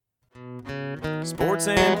sports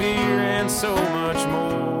and beer and so much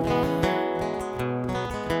more.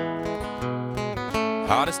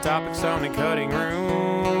 Hottest topics on the cutting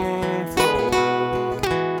room floor.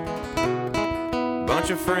 Bunch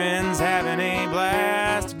of friends having a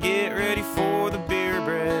blast. Get ready for the Beer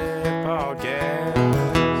Breath Podcast.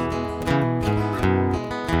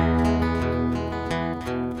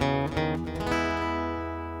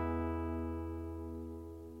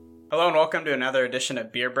 Hello and welcome to another edition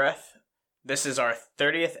of Beer Breath. This is our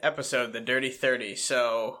 30th episode, the Dirty 30.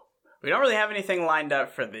 So we don't really have anything lined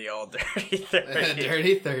up for the old Dirty 30.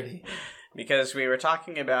 Dirty 30. Because we were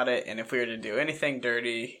talking about it, and if we were to do anything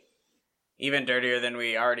dirty, even dirtier than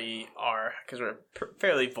we already are, because we're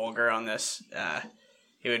fairly vulgar on this,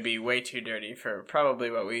 it would be way too dirty for probably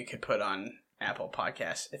what we could put on Apple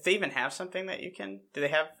Podcasts. If they even have something that you can... Do they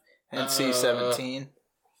have... NC-17.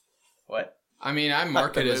 What? I mean, I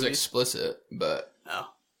mark it as movies? explicit, but... Oh.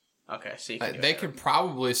 Okay, so you can do they whatever. could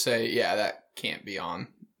probably say, yeah, that can't be on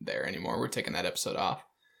there anymore. We're taking that episode off.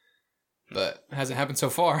 But it hasn't happened so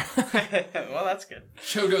far. Well, that's good.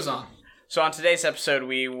 Show goes on. So on today's episode,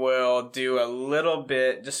 we will do a little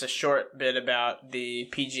bit, just a short bit about the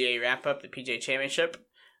PGA wrap-up, the PGA Championship.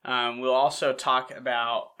 We'll also talk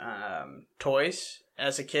about toys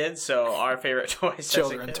as a kid, so our favorite toys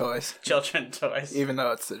Children as a kid. toys. Children toys. Even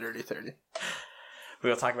though it's the Dirty 30.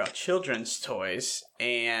 We'll talk about children's toys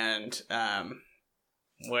and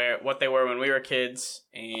what they were when we were kids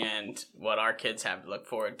and what our kids have to look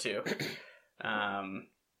forward to.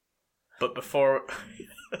 But before...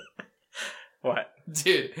 What?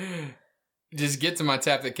 Dude, just get to my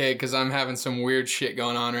tap the cake because I'm having some weird shit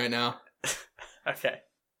going on right now. Okay.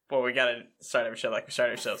 Well, we gotta start every show like we start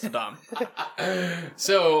every show, so Dom.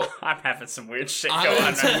 So... I'm having some weird shit I'm going on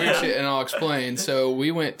having some right weird now. shit, and I'll explain. So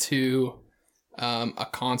we went to a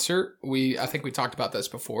concert. I think we talked about this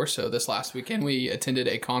before. So this last weekend we attended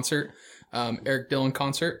a concert, Eric Dillon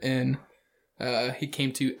concert, and he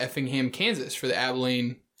came to Effingham, Kansas for the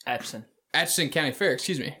Atchison County Fair,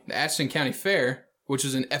 the Atchison County Fair, which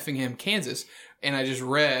is in Effingham, Kansas. And I just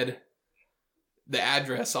read the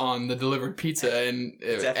address on the delivered pizza and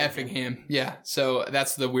Effingham. Yeah, so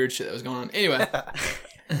that's the weird shit that was going on. Anyway,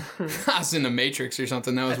 I was in the Matrix or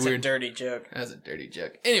something. That was That's weird. a dirty joke. That was a dirty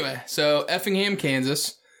joke. Anyway, so Effingham,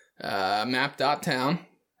 Kansas, map.town.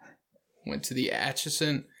 Went to the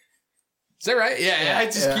Atchison. Is that right? Yeah. I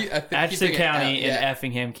just keep Atchison County in yeah.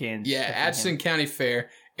 Effingham, Kansas. Yeah, Atchison County Fair.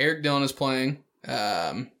 Eric Dillon is playing.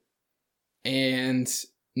 And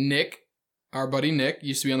Nick, our buddy Nick,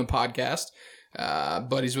 used to be on the podcast.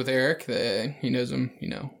 Buddies with Eric. He knows him,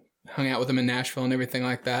 hung out with him in Nashville and everything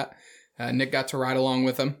like that. Nick got to ride along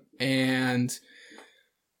with him. And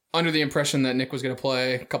under the impression that Nick was going to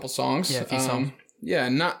play a couple songs. Yeah, a few songs. Yeah,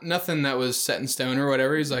 nothing that was set in stone or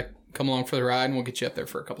whatever. He's like, come along for the ride and we'll get you up there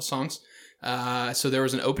for a couple songs. So there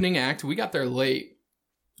was an opening act. We got there late.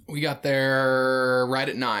 We got there right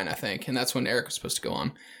at 9, I think, and that's when Eric was supposed to go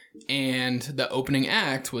on. And the opening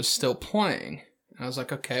act was still playing. And I was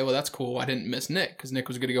like, okay, well, that's cool. I didn't miss Nick, because Nick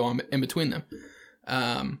was going to go on in between them.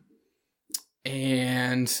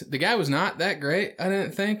 And the guy was not that great, I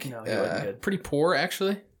didn't think. No, he wasn't good. Pretty poor,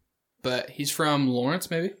 actually. But he's from Lawrence,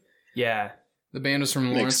 maybe? Yeah. The band was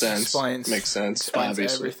from Lawrence. Makes sense.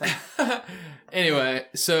 Obviously. Everything. Anyway,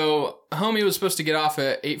 so homie was supposed to get off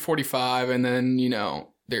at 8:45, and then,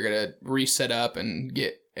 they're going to reset up and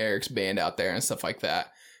get Eric's band out there and stuff like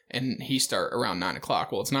that. And he start around 9 o'clock.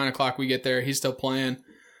 Well, it's 9 o'clock. We get there. He's still playing.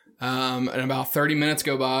 And about 30 minutes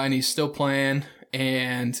go by and he's still playing.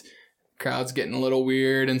 And crowd's getting a little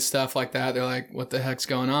weird and stuff like that. They're like, what the heck's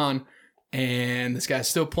going on? And this guy's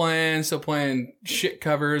still playing shit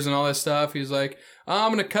covers and all this stuff. He's like,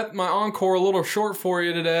 I'm going to cut my encore a little short for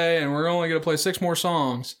you today. And we're only going to play 6 more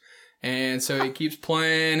songs. And so he keeps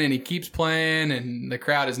playing and he keeps playing and the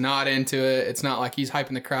crowd is not into it. It's not like he's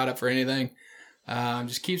hyping the crowd up for anything.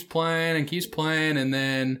 Just keeps playing and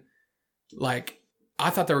then I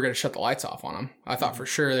thought they were going to shut the lights off on him. I thought for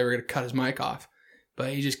sure they were going to cut his mic off, but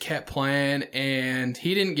he just kept playing and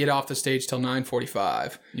he didn't get off the stage till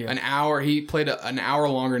 9:45. Yeah. An hour. He played an hour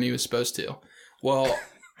longer than he was supposed to. Well,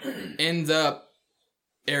 ends up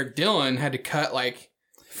Eric Dillon had to cut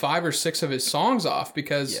 5 or 6 of his songs off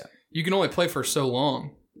because you can only play for so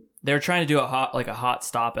long. They were trying to do a hot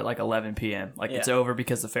stop at 11 p.m. It's over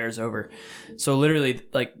because the fair's over. So literally,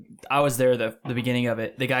 I was there the beginning of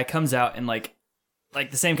it. The guy comes out and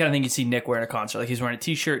the same kind of thing you see Nick wear in a concert. He's wearing a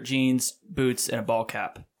t-shirt, jeans, boots, and a ball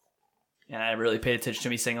cap. And I really paid attention to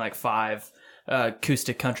him. He's singing 5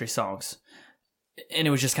 acoustic country songs. And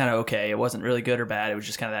it was just kind of okay. It wasn't really good or bad. It was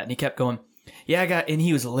just kind of that. And he kept going, and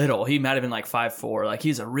he was little. He might have been 5'4".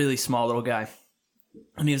 He's a really small little guy.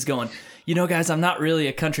 And he was going, guys, I'm not really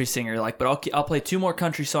a country singer, but I'll play 2 more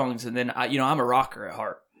country songs, and then I'm a rocker at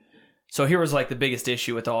heart. So here was like the biggest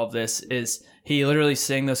issue with all of this is he literally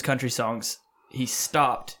sang those country songs. He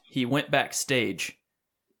stopped. He went backstage,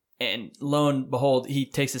 and lo and behold, he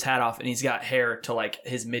takes his hat off, and he's got hair to like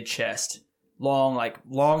his mid chest,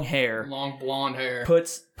 long hair, long blonde hair.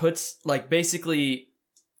 Puts like basically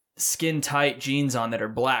skin tight jeans on that are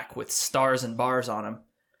black with stars and bars on them.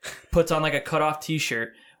 Puts on like a cut off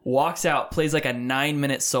t-shirt, walks out, plays like a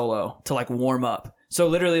 9-minute solo to like warm up. So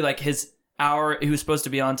literally like his hour, he was supposed to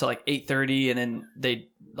be on till like 8:30, and then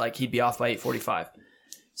he'd be off by 8:45.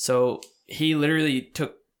 So he literally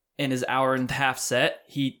took, in his hour and a half set,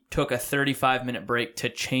 he took a 35-minute break to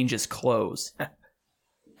change his clothes.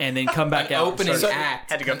 And then come back out. Opening act.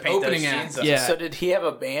 Had to go paint those jeans up. Yeah. So did he have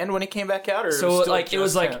a band when he came back out, or so it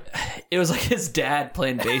was like his dad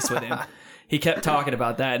playing bass with him. He kept talking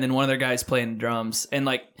about that, and then one of their guys playing drums, and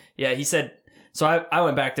he said. So I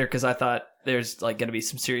went back there because I thought there's like going to be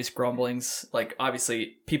some serious grumblings. Like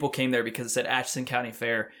obviously people came there because it said Atchison County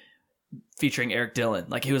Fair featuring Eric Dillon.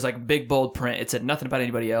 Like he was like big bold print. It said nothing about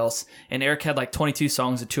anybody else, and Eric had like 22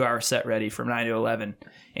 songs, a 2-hour set ready from 9 to 11,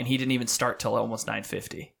 and he didn't even start till almost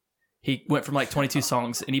 9:50. He went from like 22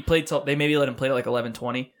 songs, and he played till they maybe let him play like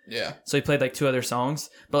 11:20. Yeah. So he played like 2 other songs,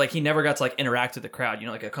 but like he never got to like interact with the crowd.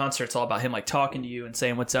 Like a concert's all about him like talking to you and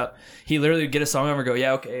saying what's up. He literally would get a song over and go,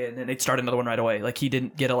 yeah, okay, and then they'd start another one right away. Like he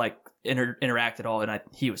didn't get to like interact at all, and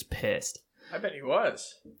he was pissed. I bet he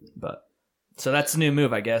was. But so that's a new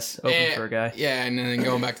move, I guess. Open for a guy. Yeah, and then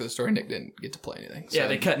going back to the story, Nick didn't get to play anything. So yeah,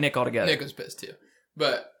 they cut Nick altogether. Nick was pissed too.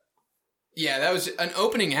 But yeah, that was an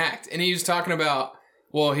opening act, and he was talking about.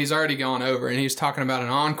 Well, he's already gone over, and he's talking about an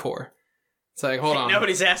encore. It's like, hold on.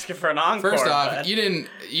 Nobody's asking for an encore. First off, you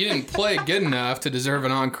didn't play good enough to deserve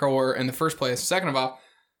an encore in the first place. Second of all,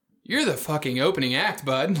 you're the fucking opening act,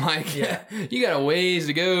 bud. Like, you got a ways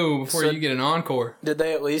to go before you get an encore. Did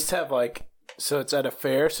they at least have like? So it's at a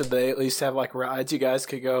fair, so they at least have like rides you guys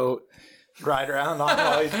could go ride around on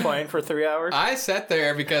while he's playing for 3 hours? I sat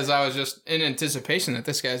there because I was just in anticipation that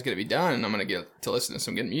this guy's going to be done, and I'm going to get to listen to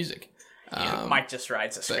some good music. Mike just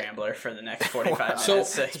rides a scrambler for the next 45 minutes.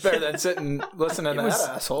 So it's better than sitting listening to that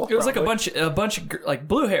asshole. It was like a bunch of like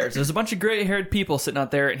blue hairs. There's a bunch of gray haired people sitting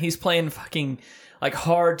out there, and he's playing fucking like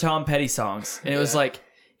hard Tom Petty songs, and it was like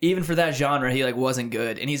even for that genre, he like wasn't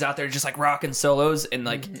good, and he's out there just like rocking solos, and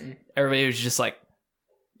like everybody was just like,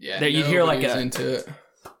 yeah, there you'd hear like a into it.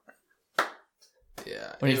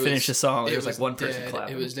 Yeah, when he finished the song, there was like one person dead.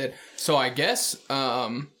 clapping. It was dead. So I guess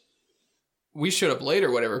we showed up late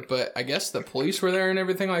or whatever, but I guess the police were there and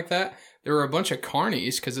everything like that. There were a bunch of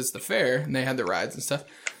carnies because it's the fair and they had the rides and stuff.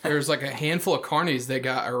 There was like a handful of carnies that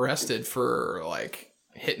got arrested for like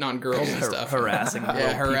hitting on girls and stuff, harassing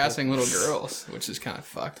harassing little girls, which is kind of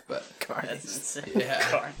fucked. But Carnies. yeah,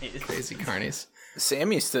 Carnies. crazy carnies.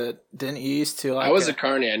 Sam used to, didn't you used to like... I was a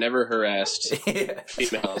carny. I never harassed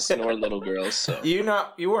females nor little girls. So. You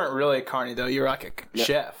weren't really a carny, though. You were like a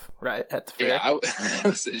chef, right, at the fair? Yeah, I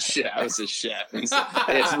was a chef. I was a chef.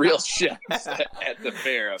 It's real chefs at the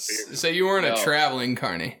fair up here. So you weren't a traveling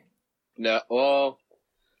carny? No, well...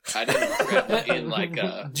 I didn't travel in like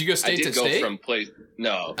Did you go state to state? I did go from place.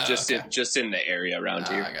 No, just in the area around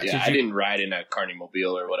here. Yeah, I didn't ride in a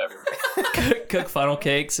carnymobile or whatever. Cook funnel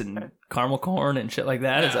cakes and caramel corn and shit like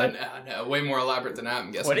that. No, way more elaborate than that, I'm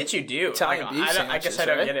guessing. What did you do? I guess I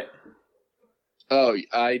don't get it. Oh,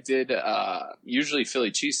 I did usually Philly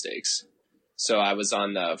cheesesteaks. So I was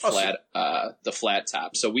on the flat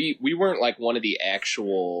top. So we weren't like one of the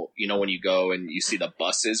actual, when you go and you see the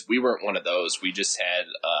buses, we weren't one of those. We just had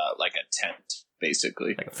like a tent,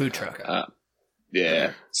 basically. Like a food truck.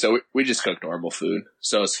 Yeah. So we just cooked normal food.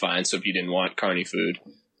 So it's fine. So if you didn't want carny food,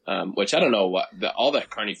 which I don't know all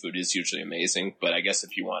that carny food is usually amazing, but I guess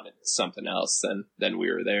if you wanted something else, then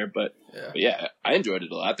we were there. But yeah, I enjoyed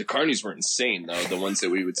it a lot. The carnies were insane though, the ones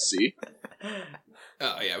that we would see.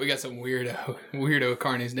 Oh yeah, we got some weirdo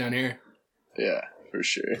carnies down here. Yeah, for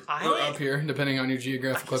sure. Or up here, depending on your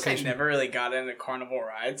geographic location. I never really got into carnival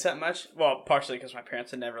rides that much. Well, partially because my parents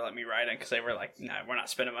had never let me ride in because they were like, "No, we're not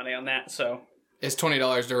spending money on that." So it's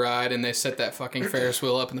 $20 to ride, and they set that fucking Ferris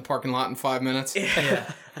wheel up in the parking lot in 5 minutes.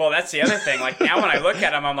 Yeah. Well, that's the other thing. Like now, when I look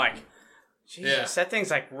at them, I'm like, Jesus, that thing's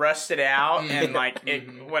like rusted out, and like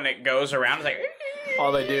when it goes around, it's like.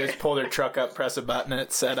 All they do is pull their truck up, press a button, and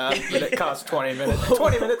it's set up. But it costs 20 minutes.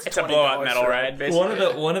 20 minutes. It's a blowout metal ride, basically.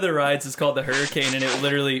 One of the rides is called the Hurricane, and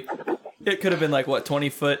it could have been like 20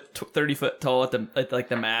 foot, 30 foot tall at like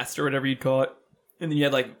the mast or whatever you'd call it. And then you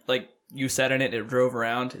had like you sat in it, and it drove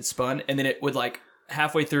around, it spun, and then it would like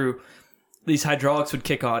halfway through, these hydraulics would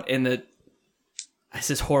kick on, and it's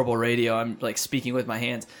this horrible radio. I'm like speaking with my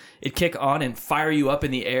hands. It'd kick on and fire you up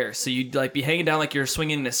in the air. So you'd like be hanging down like you're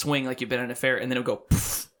swinging in a swing, like you've been in a fair, and then it would go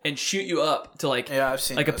poof, and shoot you up to like Yeah, I've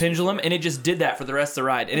seen like a those pendulum, and it just did that for the rest of the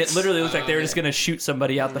ride. And it literally looked like they were just gonna shoot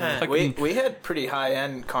somebody out the fucking. We had pretty high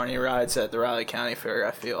end carny rides at the Riley County Fair.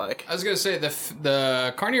 I feel like. I was gonna say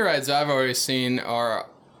the carny rides I've always seen are.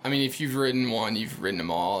 I mean, if you've ridden one, you've ridden them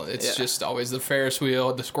all. It's just always the Ferris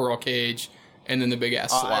wheel, the squirrel cage, and then the big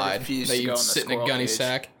ass I slide refuse that to you go in the sit in a squirrel gunny cage.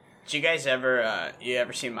 sack. Did you guys ever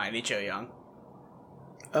seen Mighty Joe Young?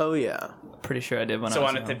 Oh yeah. Pretty sure I did when So I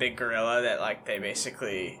was one with the young. big gorilla that like they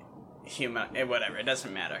basically whatever, it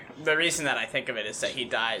doesn't matter. The reason that I think of it is that he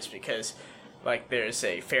dies because like there's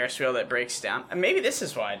a Ferris wheel that breaks down. And maybe this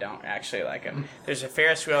is why I don't actually like him. There's a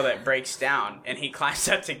Ferris wheel that breaks down and he climbs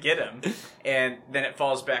up to get him and then it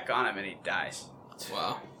falls back on him and he dies.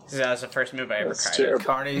 Wow. So that was the first move I ever That's cried terrible.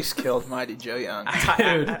 Carnies killed Mighty Joe Young.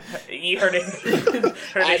 at. You heard it,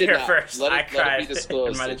 I did here not. first. Let I it cried be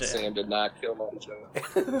disclosed in Mighty that Joe. Sam did not kill Mighty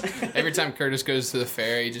Joe. Every time Curtis goes to the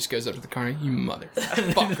fair, he just goes up to the carny. You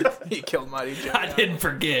motherfucker. He killed Mighty Joe I Young. didn't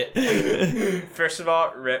forget. First of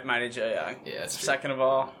all, rip Mighty Joe Young. Yeah, that's true. Second of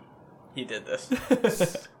all, he did this.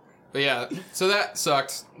 But yeah, so that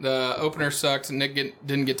sucked. The opener sucked. Nick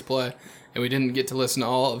didn't get to play, and we didn't get to listen to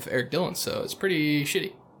all of Eric Dillon, so it's pretty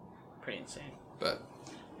shitty. Pretty insane. But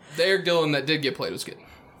the Eric Dillon that did get played was good.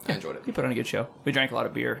 I enjoyed it. He put on a good show. We drank a lot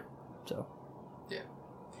of beer, so. Yeah.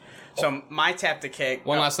 So my tap the cake.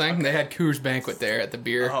 One last thing, they had Coors Banquet there at the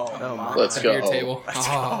beer, Oh, my. Let's at the beer go. table.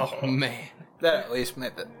 Oh man. That at least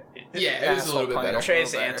made the. Yeah, it was a little bit Asshole better. pint.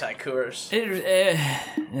 Trey's better. anti-Coors.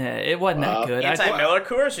 It wasn't that good. Anti-Miller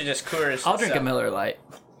Coors or just Coors? I'll drink a itself? Miller Light,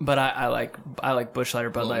 but I like Busch Light or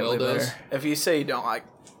Bud Light way Mill does. better. If you say you don't like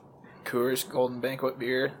Coors Golden Banquet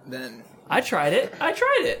beer, then I tried it.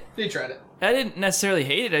 You tried it. I didn't necessarily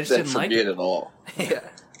hate it. I just Then didn't like forget it. it all. yeah,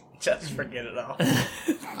 Just forget it all.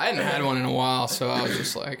 I hadn't had one in a while, so I was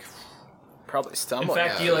just like, probably In stumbling.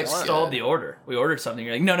 fact, yeah, you like it's stalled good. the order. We ordered something.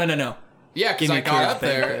 You're like, no. yeah, because Give me I got Coors up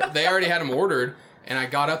there. Banquet. They already had them ordered, and I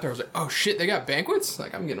got up there. I was like, oh shit, they got banquets?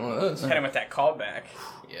 Like, I'm getting one of those. Hit him with that callback.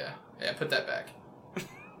 Yeah, put that back.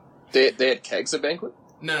 They had kegs at Banquet?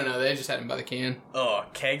 No, they just had them by the can. Oh,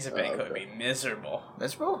 kegs of banquet would okay. be miserable.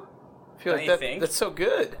 miserable. I feel Don't like you that, think? that's so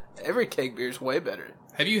good. Every keg beer is way better.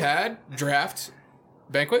 Have you had draft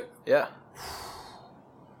banquet? Yeah.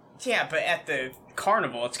 Yeah, but at the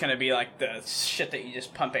carnival, it's gonna be like the shit that you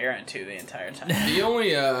just pump air into the entire time. The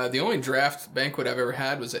only draft banquet I've ever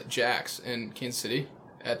had was at Jack's in Kansas City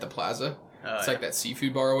at the Plaza. It's like that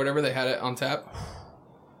seafood bar or whatever. They had it on tap.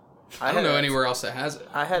 I don't know anywhere else that has it.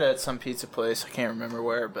 I had it at some pizza place. I can't remember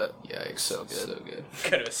where, but Yikes, So good. so good.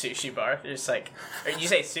 Go to a sushi bar. You're just like, or you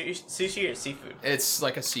say sushi or seafood? It's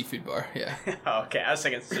like a seafood bar. Yeah. Oh, okay. I was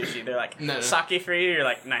thinking sushi. They're like No. sake for you. You're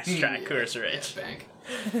like, nice try, Coors Yeah, Rich. bank.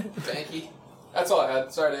 Banky. That's all I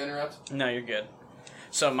had. Sorry to interrupt. No, you're good.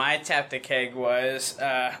 So my tap the keg was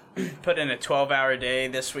put in a 12-hour day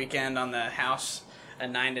this weekend on the house, a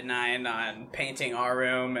 9 to 9 on painting our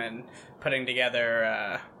room and putting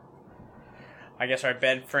together, I guess, our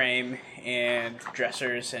bed frame and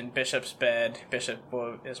dressers and Bishop's bed. Bishop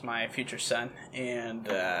is my future son, and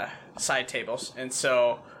side tables. And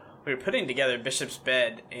so we were putting together Bishop's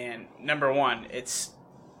bed, and number one, it's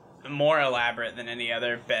more elaborate than any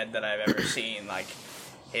other bed that I've ever seen. Like,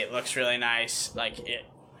 it looks really nice. Like, it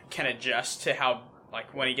can adjust to how,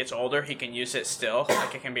 like, when he gets older, he can use it still.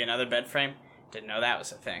 Like, it can be another bed frame. Didn't know that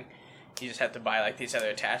was a thing. You just have to buy, like, these other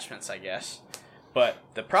attachments, I guess. But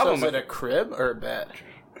the so problem is with it a crib or a bed?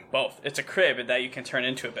 both, it's a crib that you can turn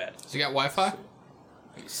into a bed. So you got Wi-Fi?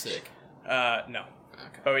 He's sick. No.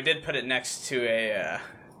 Okay. But we did put it next to a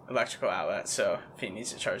electrical outlet, so if he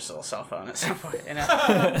needs to charge his little cell phone at some point, you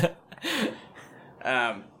know.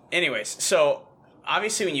 Anyways, so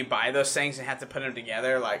obviously when you buy those things and have to put them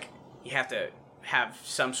together, like, you have to have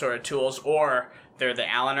some sort of tools, or they're the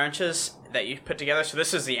Allen wrenches that you put together. So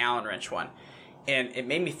this is the Allen wrench one, and it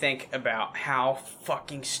made me think about how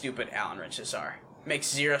fucking stupid Allen wrenches are. It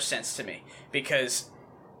makes zero sense to me because,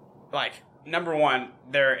 like, number one,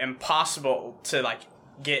 they're impossible to, like,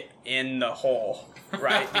 get in the hole,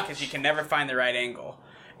 right? Because you can never find the right angle.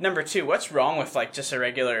 Number two, what's wrong with, like, just a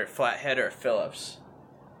regular flathead or a Phillips?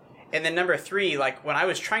 And then number three, like, when I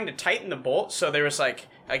was trying to tighten the bolt, so there was, like,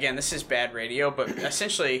 again, this is bad radio, but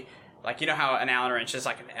essentially, like, you know how an Allen wrench is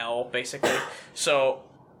like an L, basically? So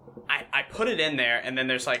I put it in there, and then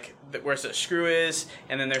there's, like, where the screw is,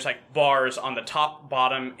 and then there's, like, bars on the top,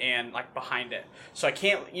 bottom, and, like, behind it. So I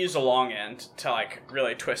can't use the long end to, like,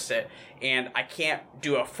 really twist it, and I can't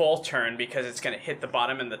do a full turn because it's going to hit the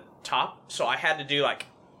bottom and the top. So I had to do, like,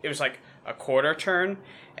 it was, like, a quarter turn,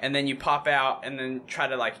 and then you pop out and then try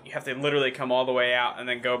to like, you have to literally come all the way out and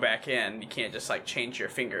then go back in. You can't just like change your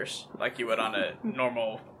fingers like you would on a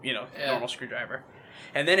normal, normal screwdriver.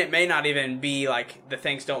 And then it may not even be like the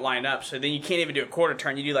things don't line up, so then you can't even do a quarter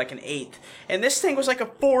turn. You do like an eighth. And this thing was like a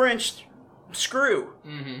 4-inch screw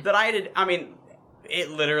that it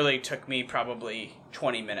literally took me probably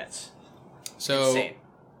 20 minutes. So, Insane.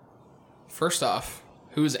 First off,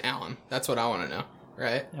 who's Alan? That's what I want to know,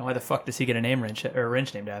 right? And why the fuck does he get a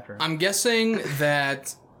wrench named after him? I'm guessing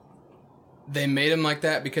that they made him like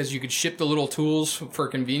that because you could ship the little tools for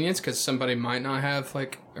convenience because somebody might not have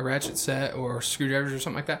like a ratchet set or screwdrivers or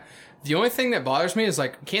something like that. The only thing that bothers me is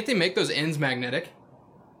like, can't they make those ends magnetic?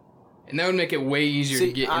 And that would make it way easier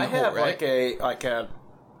to get in the hole, right? I have like a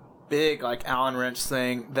big like Allen wrench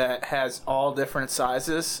thing that has all different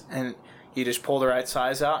sizes, and you just pull the right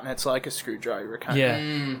size out, and it's like a screwdriver kind of.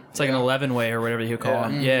 Yeah, it's like an 11-way or whatever you call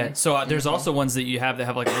them. Yeah. So there's also ones that you have that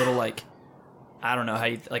have like a little like, I don't know how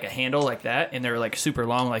you, like a handle like that, and they're like super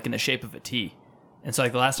long, like in the shape of a T. And so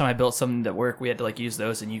like the last time I built something that worked, we had to like use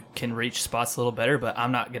those, and you can reach spots a little better. But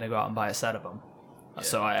I'm not gonna go out and buy a set of them. Yeah.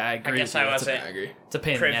 So I agree. I guess with you. I wasn't It's a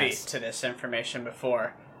pain in the privy ass. to this information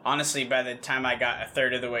before. Honestly, by the time I got a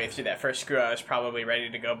third of the way through that first screw, I was probably ready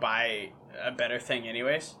to go buy a better thing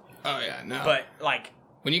anyways. Oh, yeah, no. But, like...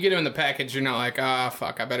 when you get them in the package, you're not like,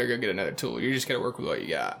 fuck, I better go get another tool. You just gotta work with what you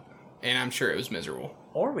got. And I'm sure it was miserable.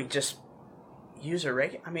 Or we just use a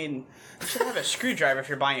regular... I mean, you should have a screwdriver if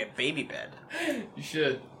you're buying a baby bed. You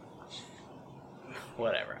should.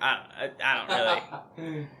 Whatever. I don't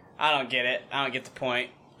really... I don't get it. I don't get the point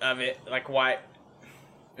of it. Like, why...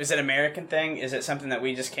 Is it an American thing? Is it something that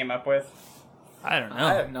we just came up with? I don't know.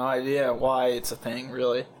 I have no idea why it's a thing,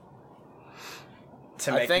 really.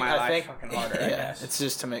 To make my life fucking harder, I guess. It's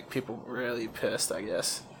just to make people really pissed, I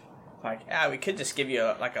guess. Like, we could just give you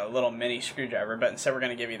a little mini screwdriver, but instead we're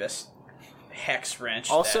going to give you this hex wrench.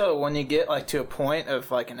 Also, when you get like to a point of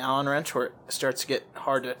like an Allen wrench where it starts to get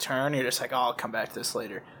hard to turn, you're just like, oh, I'll come back to this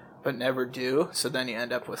later. But never do, so then you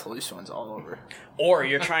end up with loose ones all over. Or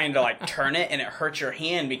you're trying to like turn it and it hurts your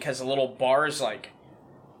hand because the little bar's like,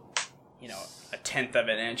 a 1/10 of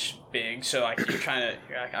an inch big. So like you're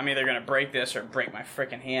like, I'm either gonna break this or break my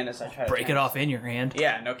freaking hand as I try to break it off in your hand.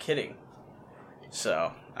 Yeah, no kidding.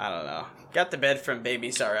 So I don't know. Got the bed from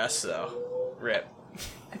Babies R Us though. Rip.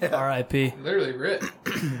 R.I.P. Literally rip.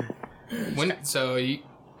 So you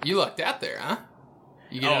lucked out there, huh?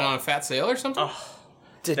 You get it on a fat sale or something? Oh.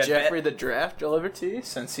 Did Jeffrey the Draft deliver to you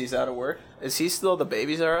since he's out of work? Is he still the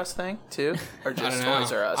Babies R Us thing, too? Or just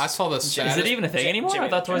Toys R Us? I saw the saddest... Is it even a thing anymore? I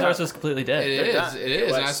thought Toys R Us was completely dead. It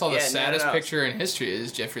is. And I saw the saddest no. picture in history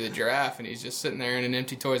is Jeffrey the Giraffe, and he's just sitting there in an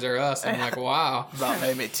empty Toys R Us. And I'm like, wow. About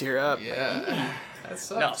made me tear up. Yeah. That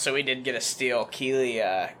sucks. No, so we did get a steal. Keely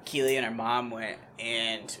and her mom went,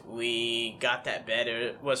 and we got that bed.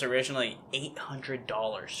 It was originally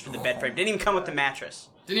 $800 for the bed frame. Didn't even come with the mattress.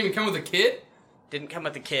 Didn't even come with a kit? Didn't come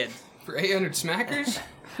with the kid. For 800 smackers?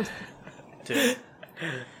 Dude.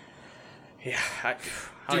 Yeah, I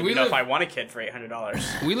don't even know if I want a kid for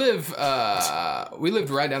 $800. We lived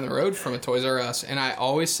right down the road from a Toys R Us, and I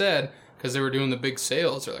always said, because they were doing the big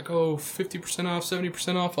sales, they're like, 50% off,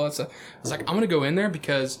 70% off, all that stuff. I was like, I'm going to go in there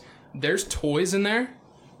because there's toys in there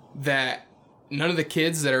that none of the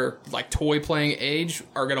kids that are like toy playing age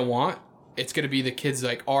are going to want. It's going to be the kids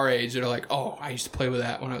like our age that are like, oh, I used to play with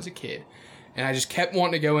that when I was a kid. And I just kept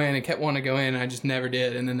wanting to go in and I just never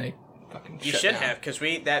did. And then they fucking You shut should down. have, because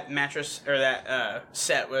that mattress, or that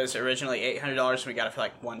set was originally $800, and we got it for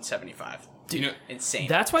like $175. Do you know? Insane.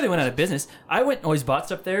 That's why they went out of business. I went and always bought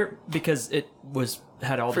stuff there because it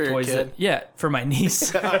had all For the your toys. kid? For my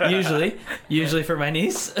niece, usually for my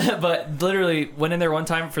niece. But literally went in there one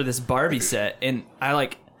time for this Barbie set, and I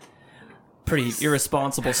like pretty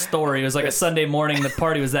irresponsible story. It was like a Sunday morning. The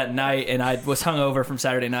party was that night, and I was hungover from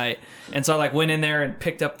Saturday night, and so I like went in there and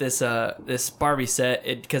picked up this Barbie set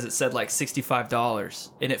because it said like $65,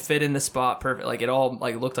 and it fit in the spot perfect. Like it all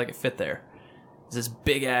like looked like it fit there. This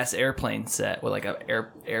big ass airplane set with like a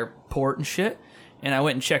airport and shit, and I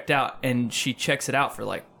went and checked out, and she checks it out for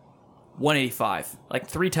like $185, like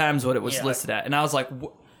 3 times what it was listed at, and I was like,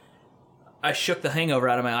 I shook the hangover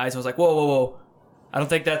out of my eyes and was like, whoa, I don't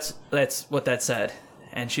think that's what that said.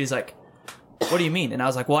 And she's like, what do you mean? And I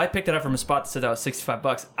was like, well, I picked it up from a spot that said that was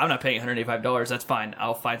 $65. I'm not paying $185. That's fine.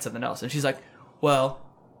 I'll find something else. And she's like, well,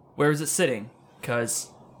 where is it sitting? Because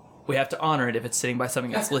we have to honor it if it's sitting by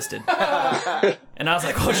something that's listed. And I was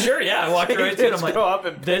like, well, sure, yeah. I walked right to it. I'm Just like, go up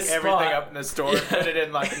and pick this everything spot. up in the store and put it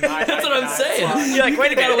in like That's what I'm saying. You're like,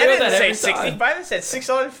 wait a Gotta minute, live that that didn't say every time. 65, that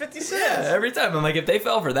said $6.50. Yeah, every time. I'm like, if they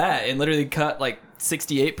fell for that and literally cut like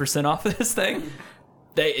 68% off of this thing,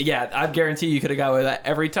 I guarantee you could have got away with that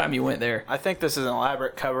every time you went there. I think this is an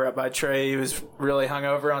elaborate cover-up by Trey. He was really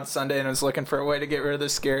hungover on Sunday and was looking for a way to get rid of the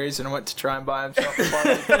scaries and went to try and buy himself a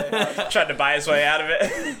Barbie. Tried to buy his way out of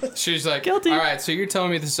it. She's like, Guilty. all right, so you're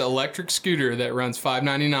telling me this electric scooter that runs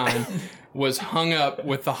 $5.99 was hung up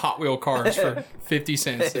with the Hot Wheel cars for 50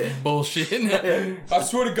 cents? Bullshit. I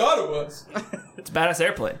swear to God it was. It's a badass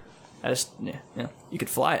airplane. You could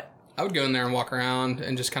fly it. I would go in there and walk around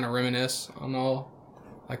and just kind of reminisce on all,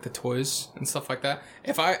 like, the toys and stuff like that.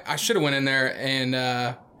 If I should have went in there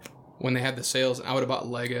and when they had the sales, I would have bought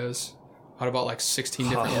Legos. I would have bought like 16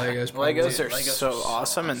 different Legos. probably. Legos are so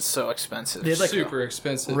awesome and so expensive. They had, like, super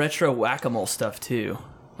expensive. Retro whack-a-mole stuff too.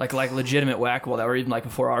 Like legitimate whack-a-mole that were even like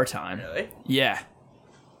before our time. Really? Yeah.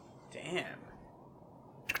 Damn.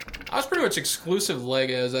 I was pretty much exclusive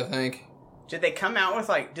Legos, I think. Did they come out with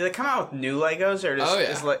do they come out with new Legos or just?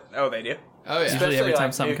 Oh, yeah. Oh, they do. Oh yeah. Usually every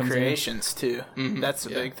time something new comes in. creations too. That's the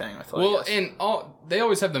yeah. big thing with Legos. Well, and they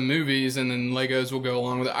always have the movies, and then Legos will go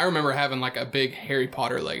along with it. I remember having like a big Harry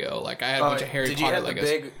Potter Lego. Like I had a bunch of Harry did Potter you have Legos. the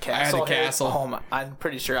big castle? I had the Harry- castle. Oh my, I'm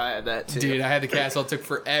pretty sure I had that too. Dude, I had the castle. It took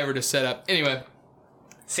forever to set up. Anyway,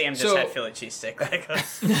 Sam just So- had Philly cheesesteak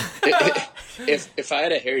Legos. If I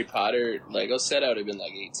had a Harry Potter Lego set, I would have been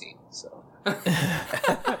like 18. So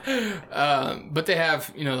but they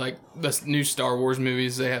have, like the new Star Wars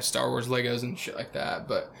movies. They have Star Wars Legos and shit like that.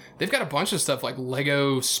 But they've got a bunch of stuff like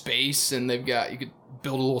Lego Space, and you could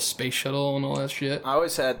build a little space shuttle and all that shit. I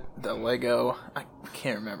always had the Lego. I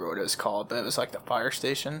can't remember what it was called, but it was like the fire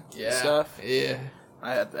station stuff. Yeah.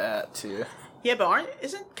 I had that too. Yeah, but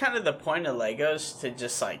isn't kind of the point of Legos to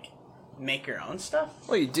just make your own stuff?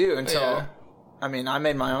 Well, you do until. Yeah. I mean, I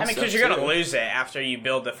made my own. I mean, because stuff you're gonna too. lose it after you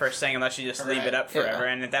build the first thing, unless you just leave it up Yeah. forever.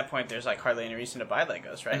 And at that point, there's hardly any reason to buy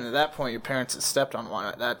Legos, right? And at that point, your parents had stepped on one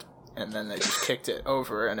at that, and then they just kicked it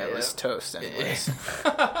over, and it was toast anyways.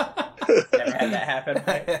 Never had that happen.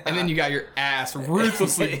 Right? And then you got your ass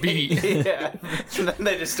ruthlessly beat. Yeah. And then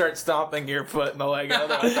they just start stomping your foot in the Lego.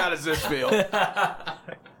 They're like, how does this feel?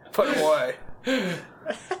 Put it away.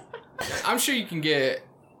 I'm sure you can get.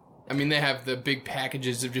 I mean, they have the big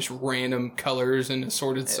packages of just random colors and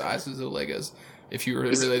assorted sizes of Legos. If you were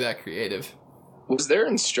really that creative. was there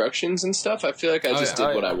instructions and stuff? I feel like I just yeah.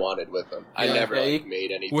 did what I wanted with them. I Yeah. never Yeah,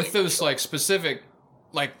 made anything With those like specific,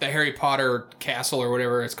 like the Harry Potter castle or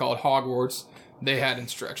whatever it's called, Hogwarts, they had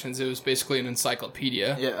instructions. It was basically an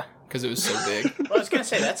encyclopedia Yeah. because it was so big. Well, I was gonna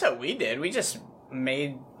say that's what we did. We just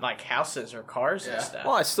made houses or cars and stuff.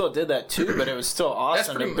 Well, I still did that too, but it was still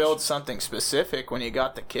awesome pretty to much- build something specific when you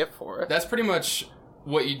got the kit for it. That's pretty much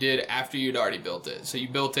what you did after you'd already built it. So you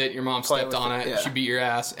built it, your mom Play stepped with on it, it, yeah. she beat your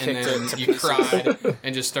ass, and Kicked then it to you pieces. cried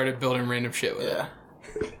and just started building random shit with Yeah.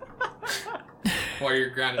 it while you're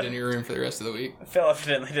grounded in your room for the rest of the week. Phil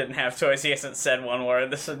evidently didn't have toys. He hasn't said one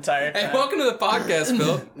word this entire time. Hey, welcome to the podcast,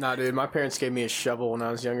 Phil. Nah, dude, my parents gave me a shovel when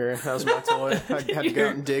I was younger. That was my toy. I had to go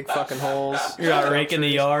out and dig fucking holes. You're out raking the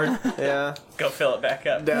yard. Yeah. Go fill it back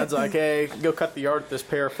up. Dad's like, hey, go cut the yard with this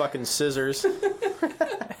pair of fucking scissors.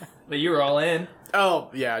 But you were all in. Oh,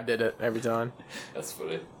 yeah, I did it every time. That's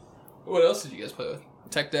funny. What else did you guys play with?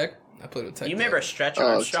 Tech Deck? I played with Tech You Deck. remember Stretch Oh,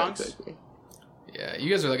 Armstrongs? technically. Yeah, you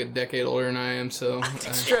guys are like a decade older than I am, so...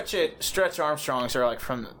 Stretch Armstrongs are like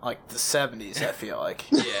from like the 70s, I feel like.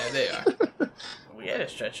 yeah, they are. We had a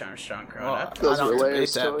Stretch Armstrong growing Well, up. Those I don't were debate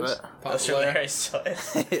Lay's that, toys. but Those are Larry's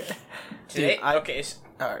toys. Today, I- okay.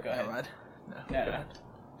 alright, Go ahead. never mind.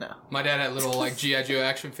 No. My dad had little like G.I. Joe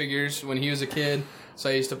action figures when he was a kid, so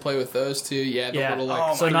I used to play with those too. Yeah, the Yeah. little Oh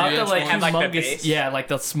like... So my not God. the like Had, like, the humongous, base? yeah, like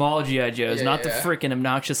the small GI Joes, Yeah, not the yeah. freaking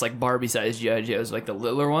obnoxious like Barbie sized GI Joes, like the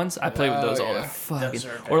littler ones. I played with Oh, those all yeah. the fucking, Those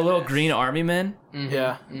are or little badass. green army men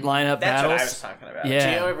Yeah. line up That's what I was battles. talking about. Did you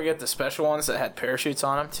Yeah, ever get the special ones that had parachutes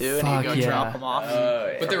on them too, and Fuck you go yeah. drop them off? Oh,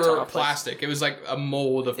 yeah. But they From were topless. plastic. It was like a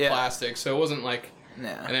mold of Yeah. plastic, so it wasn't like an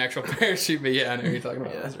Yeah. actual parachute. But yeah, I know what you're talking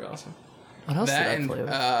about. Yeah. Those are awesome. what else That did I and play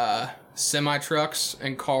with? semi trucks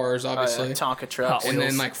and cars, Oh, obviously. yeah. Tonka trucks. Hot And Wheels.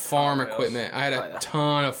 then like farm Hot Wheels. equipment. I had a Oh, yeah.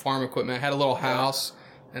 ton of farm equipment. I had a little house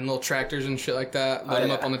and little tractors and shit like that. Load them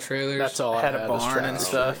yeah. up on the trailers. That's all I Had had. a was barn and tractors.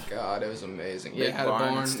 stuff. God, it was amazing. Big Yeah, had a barn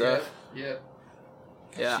and barn. stuff. Yep.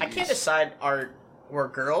 Yeah. I can't decide. Were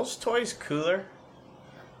girls' toys cooler?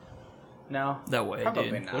 No. No way, Probably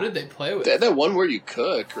dude. not. What did they play with? That one where you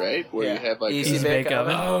cook, right? Where Yeah. you have like Easy Easy bake bake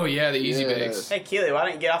oven. oven. Oh yeah, the Easy Yeah. Bakes. Hey, Keely, why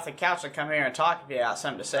don't you get off the couch and come here and talk if you got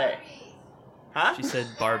something to say? Huh? She said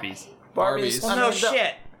Barbies. Barbies. Well, I no mean,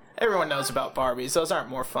 shit. Everyone knows about Barbies. Those aren't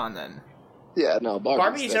more fun than. Yeah, no,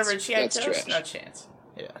 Barbies over G.I. that's Joes? trash. No chance.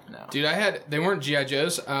 Yeah, no. Dude, they weren't G.I.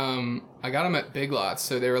 Joes. I got them at Big Lots,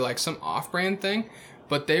 so they were like some off-brand thing,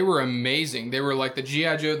 but they were amazing. They were like the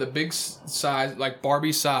G.I. Joe, the big size, like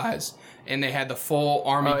Barbie size, and they had the full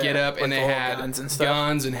army Oh, yeah, get-up, with and they the whole had guns and stuff.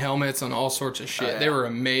 guns and helmets and all sorts of shit. Oh, yeah. They were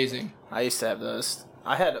amazing. I used to have those.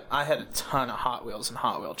 I had a ton of Hot Wheels and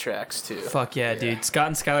Hot Wheel tracks too. Fuck yeah, dude. Scott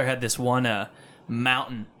and Skylar had this one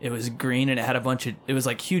mountain. It was green and it had a bunch of. It was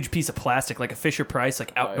like huge piece of plastic, like a Fisher Price,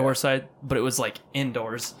 like outdoor side, but it was like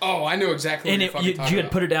indoors. Oh, I know exactly what And you're fucking you talking had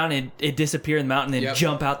about. put it down and it disappear in the mountain and Yep.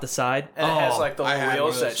 jump out the side. And it has like the I little had wheels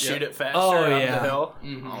one of that those, shoot yep. it faster Oh, up yeah. the hill.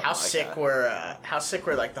 How sick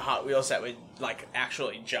were like the Hot Wheels that would like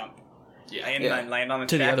actually jump? Yeah. And Yeah. then land on the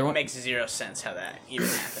To the track? other It one? makes zero sense how that even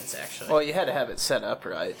happens, actually. Well, you had to have it set up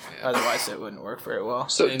right, otherwise it wouldn't work very well.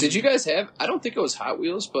 So, And- did you guys have? I don't think it was Hot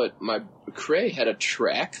Wheels, but my Cray had a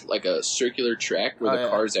track, like a circular track, where Oh, the yeah.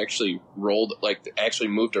 cars actually rolled, like actually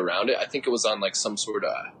moved around it. I think it was on like some sort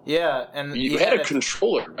of. Yeah, and You had a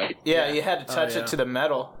controller, right? Yeah, you had to touch yeah. it to the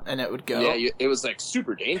metal, and it would go. Yeah, it was like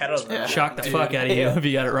super dangerous. Pedals Yeah. Shock the fuck out of you if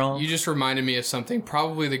you got it wrong. You just reminded me of something,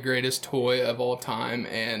 probably the greatest toy of all time,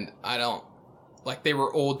 and I don't like they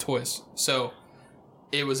were old toys. So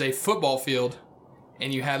it was a football field,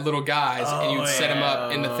 and you had little guys, and you would set them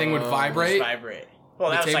up, and the thing would vibrate. Vibrate. Well,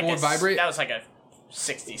 The that was table like would vibrate? That was like a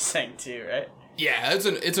 60s thing too, right? Yeah,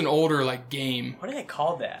 it's an older like game. What do they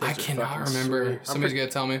call that? I cannot fucking remember. sweet. Somebody's gotta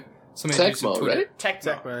tell me. Somebody do some Tecmo, Twitter. right? Tecmo.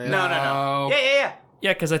 Tecmo, yeah. No. No. Yeah.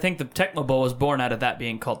 Yeah, because I think the Tecmo Bowl was born out of that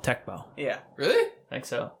being called Tecmo. Yeah. Really? I think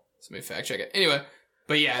so. Somebody fact check it. Anyway,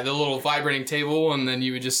 but yeah, the little vibrating table, and then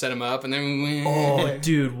you would just set them up, and then Oh,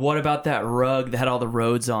 dude, what about that rug that had all the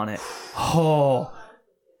roads on it? Oh,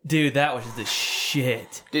 dude, that was the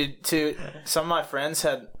shit. Dude, some of my friends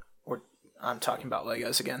had. I'm talking about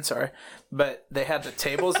Legos again. Sorry, but they had the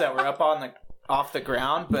tables that were up on the off the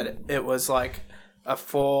ground, but it was like a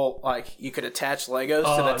full like you could attach Legos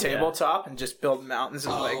to the tabletop and just build mountains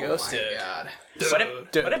of Legos. my God.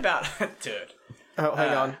 What about dude? Oh, hang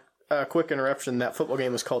on. Quick interruption. That football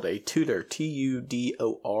game was called a Tudor.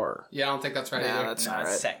 Tudor. Yeah, I don't think that's right Nah, either. that's No, not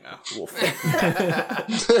it's right. Tecmo. Wolf.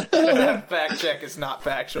 Fact check is not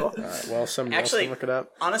factual. Well, somebody else Actually- can look it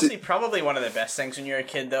up. Honestly, probably one of the best things when you're a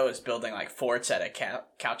kid though is building like forts out of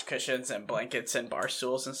couch cushions and blankets and bar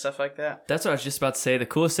stools and stuff like that. That's what I was just about to say. The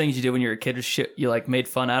coolest things you did when you were a kid was shit you like made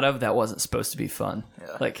fun out of that wasn't supposed to be fun.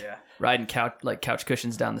 Like Yeah. riding couch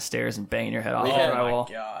cushions down the stairs and banging your head off the had- Oh drywall.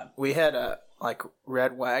 my god. We had a like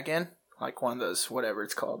red wagon, like one of those whatever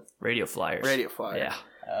it's called, Radio flyers. radio flyer. Yeah.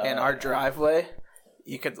 And our driveway,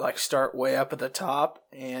 you could like start way up at the top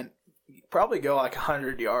and probably go like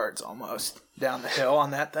 100 yards almost down the hill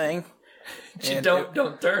on that thing. And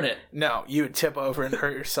Don't turn it. no, you would tip over and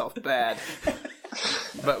hurt yourself bad.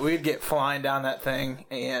 But we'd get flying down that thing,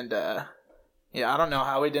 and yeah, I don't know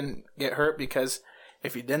how we didn't get hurt because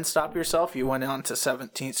if you didn't stop yourself, you went on to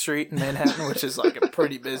 17th Street in Manhattan, which is like a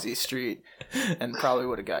pretty busy street, and probably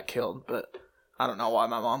would have got killed. But I don't know why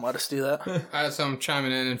my mom let us do that. I had some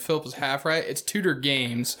chiming in, and Philip was half right. It's Tudor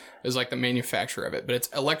Games is like the manufacturer of it, but it's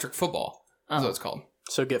electric football. That's what it's called.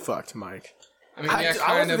 So get fucked, Mike. I mean, yeah, I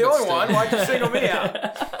kind wasn't of. the but only still. one. Why'd you single me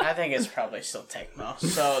out? I think it's probably still Tecmo.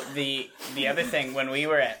 So the other thing, when we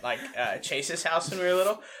were at like Chase's house when we were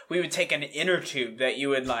little, we would take an inner tube that you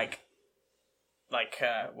would like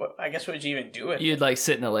what I guess what would you even do with? You'd like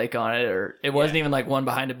sit in the lake on it, or it wasn't even like one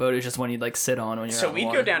behind a boat. It was just one you'd like sit on when you're. So out in we'd the go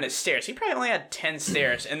water. down his stairs. He probably only had 10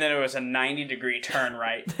 stairs, and then it was a 90-degree turn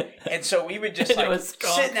right. And so we would just It like was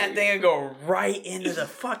sit in that thing and go right into the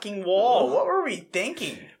fucking wall. What were we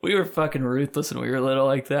thinking? We were fucking ruthless when we were little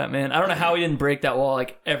like that, man. I don't know how we didn't break that wall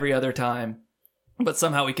like every other time, but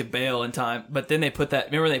somehow we could bail in time. But then they put that.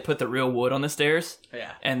 Remember they put the real wood on the stairs.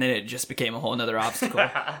 Yeah. And then it just became a whole nother obstacle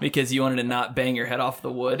because you wanted to not bang your head off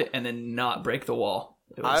the wood and then not break the wall.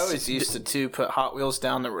 It I was- always used to too put Hot Wheels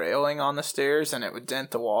down the railing on the stairs, and it would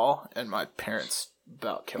dent the wall, and my parents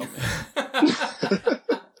about killed me.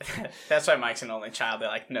 That's why Mike's an only child. They're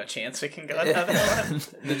like, no chance we can go another one.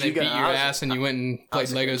 Then they beat your ass, and you went and played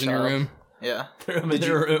was a good Legos in your child. room. Yeah. threw him in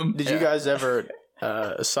their room. Did you guys ever,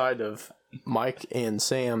 aside of Mike and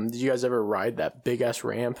Sam, did you guys ever ride that big ass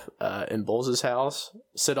ramp in Bowles' house?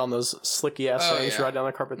 Sit on those slicky ass Oh, things, yeah. ride down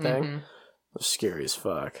the carpet thing? It was scary as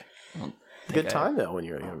fuck. Good time though when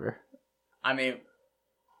you were younger. I mean,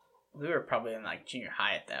 we were probably in like junior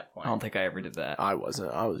high at that point. I don't think I ever did that. I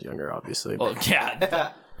wasn't. I was younger, obviously. Well,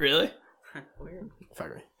 yeah. Really? Fuck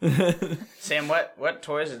me. Sam, what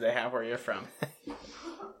toys did they have where you're from?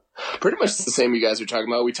 Pretty much the same you guys were talking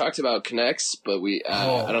about. We talked about Connects, but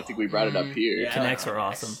I don't think we brought it up here. Yeah. Connects are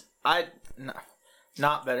awesome.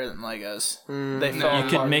 Not better than Legos. They no. fell You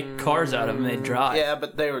could apart. make cars out of them. They'd drive. Yeah,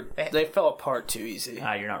 but they fell apart too easy.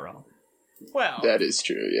 You're not wrong. Well, That is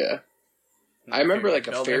true, yeah. I remember like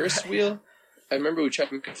a build Ferris it. wheel. I remember we tried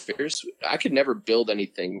to make a Ferris wheel. I could never build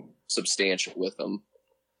anything substantial with them.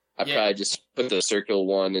 I Yeah. probably just put the circle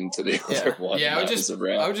one into the other one. Yeah, and I would that just was a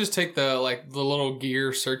wrap. I would just take the little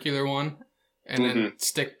gear circular one and then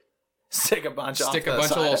stick Stick a bunch a off the bunch of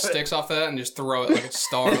side little it. sticks off that and just throw it like a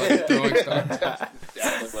star, like a throwing star.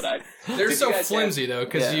 Definitely what I. They're Did so you guys flimsy though,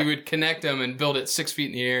 because Yeah. you would connect them and build it 6 feet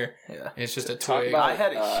in the air. Yeah. And it's just a Talk twig. about- I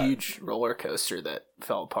had a huge roller coaster that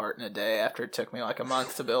fell apart in a day after it took me like a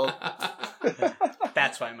month to buid.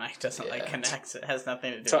 that's why Mike doesn't like Connects. It has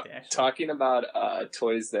nothing to do with the actual. Talking about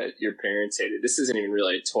toys that your parents hated. This isn't even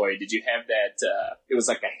really a toy. Did you have that? It was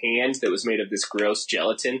like a hand that was made of this gross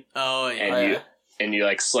gelatin, Oh yeah. and you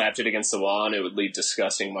like slapped it against the wall, and it would leave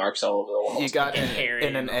disgusting marks all over the wall. You got hairy.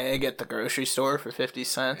 in an egg at the grocery store for 50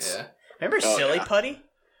 cents. Yeah. Remember Oh, Silly yeah. Putty?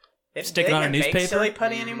 Stick it they on a even make newspaper? Silly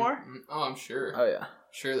Putty anymore? Oh, I'm sure. Oh yeah.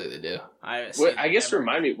 Surely they do. I haven't Well, seen I it guess ever.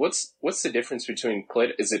 remind me what's the difference between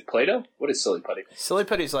Play-Doh? Is it Play-Doh? What is Silly Putty? Silly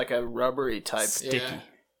Putty's like a rubbery type. Sticky.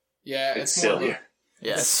 Yeah, It's more of a- silly.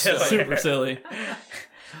 Yeah. Silly. Super silly.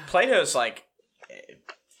 Play-Doh's like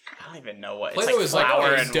I don't even know what. Play-Doh it's is like like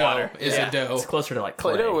flour a and dough. water. Is Yeah. a dough. It's closer to like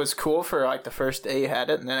clay. Play-Doh was cool for like the first day you had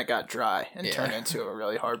it, and then it got dry and Yeah. turned into a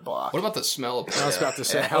really hard block. What about the smell of Play-Doh? I was about to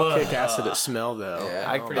say, how kick-ass did it smell, though? Yeah.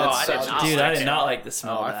 I Oh, forgot. I did not Dude, like I did it. not like the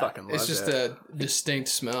smell Oh, of I that. fucking loved It's just it. a distinct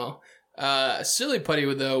smell. Silly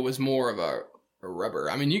Putty, though, was more of a rubber.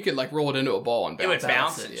 I mean, you could like roll it into a ball and It would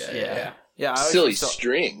bounce bounce it. it. Yeah. Yeah, I always Silly used to-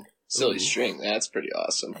 string. Silly Ooh. string. That's pretty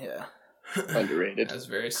awesome. Yeah. Underrated. That's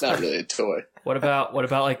very It's not really a toy. What about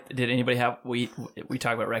like? Did anybody have we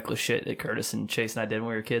talk about reckless shit that Curtis and Chase and I did when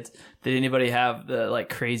we were kids? Did anybody have the like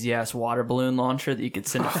crazy ass water balloon launcher that you could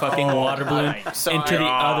send a fucking water balloon So into the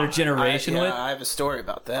other generation with? I have a story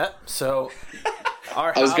about that. So,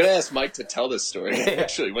 our I was house- going to ask Mike to tell this story,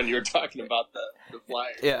 actually, when you were talking about the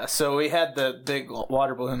flyer. Yeah, so we had the big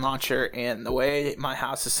water balloon launcher, and the way my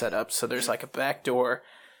house is set up, so there's like a back door,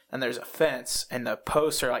 and there's a fence, and the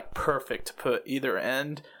posts are like perfect to put either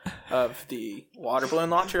end of the water balloon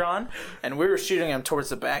launcher on. And we were shooting them towards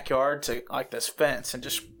the backyard to like this fence and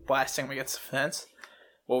just blasting them against the fence.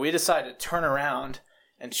 Well, we decided to turn around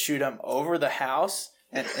and shoot them over the house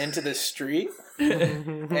and into the street.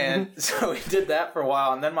 And so we did that for a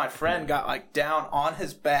while, and then my friend got like down on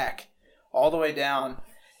his back all the way down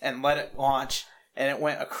and let it launch, and it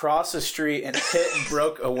went across the street and hit and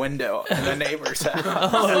broke a window in the neighbor's house.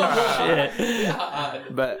 Oh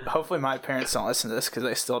shit! But hopefully my parents don't listen to this because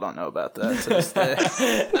they still don't know about that to this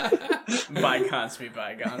day. Bygones be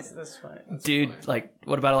bygones. That's fine. Dude, like,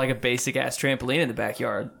 what about like a basic ass trampoline in the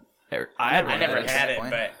backyard? I had one I of never those. had it,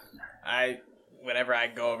 Exactly. but whenever I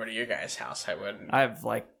go over to your guys' house, I wouldn't. I have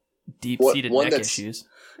like deep seated One neck that's- issues.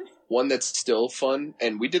 One that's still fun,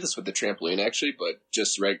 and we did this with the trampoline, actually, but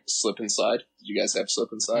just slip and slide. You guys have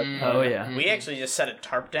slip and slide? Oh yeah. We actually just set a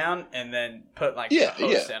tarp down and then put like Yeah, the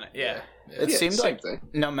host in it. Yeah. It Yeah, seemed same like thing.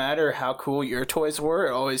 no matter how cool your toys were,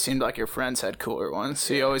 it always seemed like your friends had cooler ones.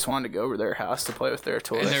 So you always wanted to go over to their house to play with their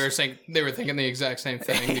toys. And they were thinking the exact same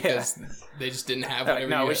thing because they just didn't have Like, whatever.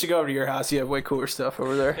 no, you we had. should go over to your house. You have way cooler stuff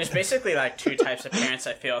over there. There's basically like two types of parents.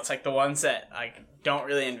 I feel it's like the ones that like don't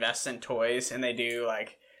really invest in toys and they do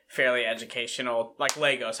like fairly educational, like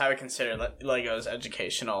Legos. I would consider Legos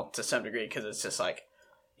educational to some degree because it's just like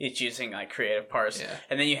it's using like creative parts. Yeah.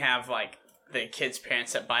 And then you have like the kids'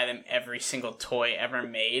 parents that buy them every single toy ever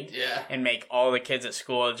made. Yeah. And make all the kids at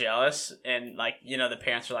school jealous. And like the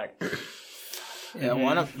parents are like, Yeah,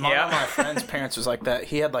 one of my friend's parents was like that.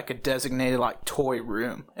 He had like a designated like toy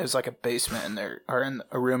room. It was like a basement in their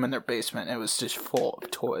a room in their basement. It was just full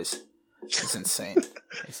of toys. It's insane.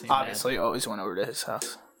 Obviously, always went over to his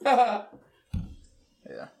house. Yeah.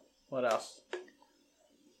 what else?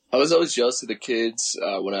 I was always jealous of the kids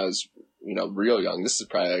when I was, real young. This is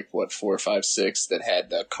probably like, 4, 5, 6 that had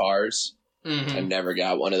the cars. Mhm. I never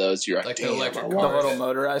got one of those. You're like, Like the damn, electric I The want cars. little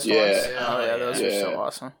motorized Yeah. ones. Oh yeah, those are Yeah. so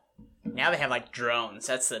awesome. Now they have like drones.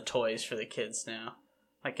 That's the toys for the kids now.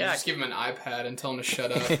 Like, You yeah, just give them an iPad and tell them to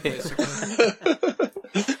shut up. Basically.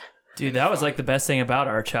 Dude, that was like the best thing about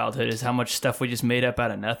our childhood is how much stuff we just made up out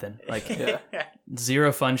of nothing. Like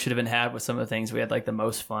zero fun should have been had with some of the things we had like the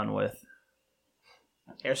most fun with.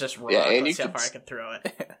 here's this rock. Yeah, and Let's see you how far I could- can throw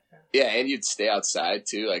it. Yeah, and you'd stay outside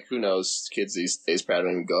too. Like, who knows? Kids these days probably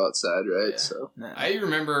don't even go outside, right? Yeah. So I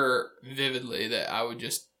remember vividly that I would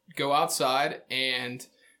just go outside and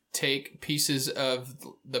take pieces of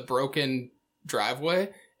the broken driveway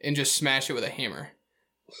and just smash it with a hammer.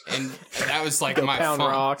 And that was like my pound fun.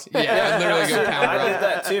 rocks. Yeah, I'd literally go pound I did rocks.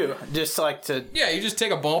 that too. Just like to Yeah, you just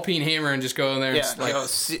take a ball peen hammer and just go in there and yeah, like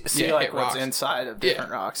see yeah, like hit what's rocks. inside of different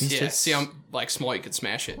rocks. Yeah, see how like small you could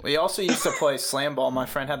smash it. We also used to play slam ball. My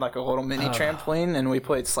friend had like a little mini trampoline, and we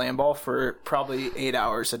played slam ball for probably 8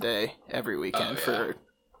 hours a day every weekend for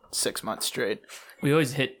 6 months straight. We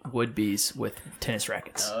always hit wood bees with tennis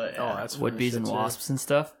rackets. Oh, yeah. that's Wood bees and wasps and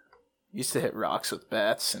stuff. Used to hit rocks with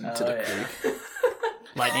bats into the creek.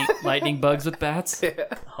 Lightning bugs with bats.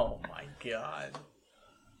 Oh, my God.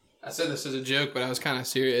 I said this as a joke, but I was kind of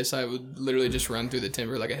serious. I would literally just run through the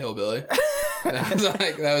timber like a hillbilly.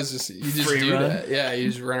 That was just you just Free do run? that. Yeah, you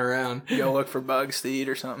just run around. Go look for bugs to eat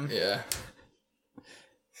or something. Yeah,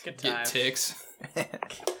 Good get time. ticks.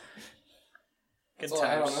 Good That's all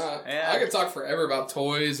I times. don't know. Yeah. I could talk forever about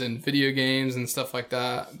toys and video games and stuff like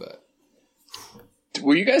that, but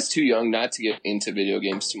Were you guys too young not to get into video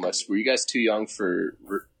games too much? Were you guys too young for?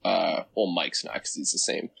 Well, Mike's not because he's the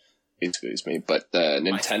same basically as me. But the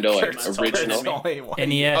Nintendo like Kurt's original. older Only one.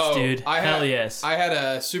 NES, Oh, dude. Hell yes. I had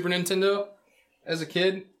a Super Nintendo as a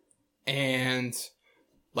kid, and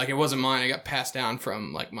like it wasn't mine. It got passed down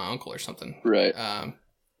from like my uncle or something. Right.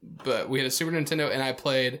 But we had a Super Nintendo, and I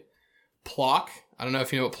played Plock. I don't know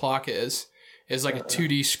if you know what Plock is. It's like a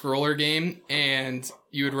 2D scroller game, and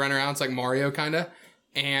you would run around. It's like Mario, kind of.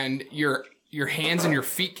 And your hands and your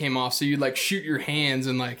feet came off, so you'd like shoot your hands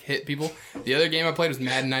and like hit people. The other game I played was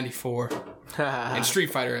Madden 94 and Street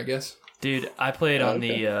Fighter, I guess. Dude, I played on the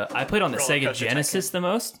Sega Coaster Genesis the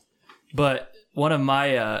most, but one of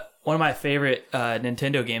my favorite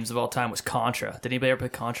Nintendo games of all time was Contra. Did anybody ever play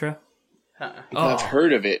Contra? I've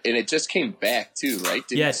heard of it, and it just came back too, right?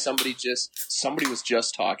 Didn't Yeah. somebody was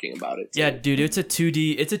just talking about it. Too. Yeah, dude, it's a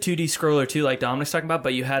 2D scroller too, like Dominic's talking about.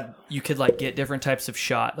 But you could like get different types of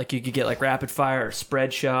shot. Like you could get like rapid fire or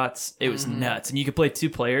spread shots. It was nuts, and you could play 2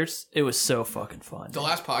 players. It was so fucking fun. The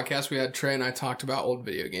last podcast we had, Trey and I talked about old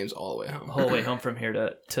video games all the way home. The whole way home from here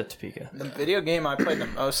to Topeka. The video game I played the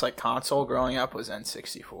most, like console growing up, was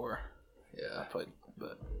N64. Yeah. I played,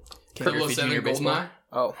 but 007 GoldenEye.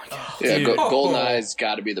 oh my god, Yeah, Dude. GoldenEye's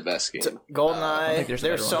got to be the best game. GoldenEye. there's a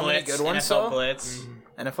There's better so many Blitz, good ones NFL though. Blitz.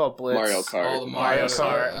 NFL Blitz, Mario Kart. All the Mario Marios,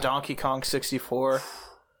 Kart, yeah. Donkey Kong 64.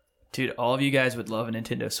 Dude, all of you guys would love a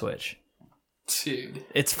Nintendo Switch. Dude.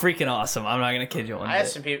 It's freaking awesome. I'm not gonna kid you one I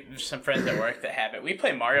have bit. some friends at work that have it. We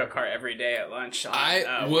play Mario Kart every day at lunch. On, I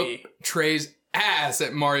Wii. whoop Trey's ass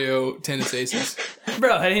at Mario Tennis Aces.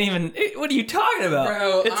 Bro, I didn't even. What are you talking about?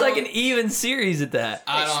 Bro, it's like an even series at that.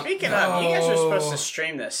 I Hey, don't speaking of, you guys were supposed know. to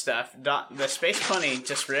stream this stuff. The Space Pony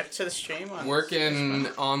just ripped to the stream. Working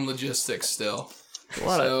on logistics still.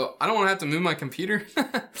 What a- So I don't want to have to move my computer.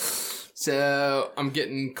 So I'm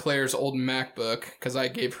getting Claire's old MacBook because I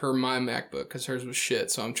gave her my MacBook because hers was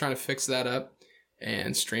shit. So I'm trying to fix that up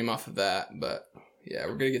and stream off of that. But yeah,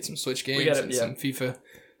 we're gonna get some Switch games gotta- and yeah. some FIFA.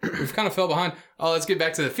 We've kind of fell behind. Oh, let's get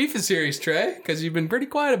back to the FIFA series, Trey, because you've been pretty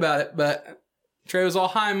quiet about it. But Trey was all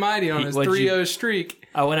high and mighty on his What'd you- 3-0 streak.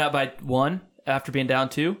 I went out by 1 after being down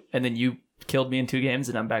 2, and then you killed me in 2 games,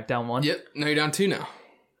 and I'm back down 1. Yep. No, you're down 2 now.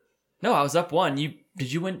 No, I was up 1.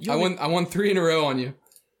 Did you win? You I won 3 in a row on you.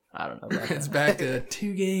 I don't know about It's that. back to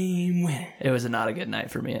 2-game winner. It was not a good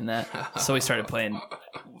night for me in that. So we started playing.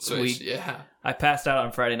 Switch, yeah. I passed out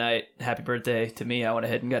on Friday night. Happy birthday to me. I went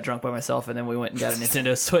ahead and got drunk by myself, and then we went and got a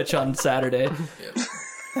Nintendo Switch on Saturday.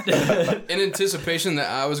 In anticipation that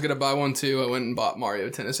I was gonna buy one too, I went and bought Mario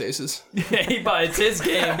Tennis Aces. It's his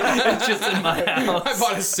game. It's just in my I house.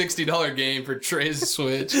 bought a $60 game for Trey's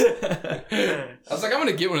Switch. I was like, I'm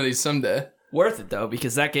gonna get one of these someday. Worth it though,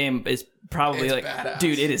 because that game is probably It's like, badass.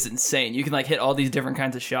 dude, it is insane. You can like hit all these different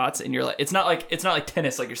kinds of shots, and you're like, it's not like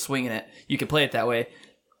tennis, like you're swinging it. You can play it that way,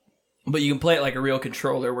 but you can play it like a real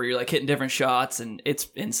controller, where you're like hitting different shots, and it's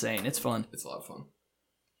insane. It's fun. It's a lot of fun.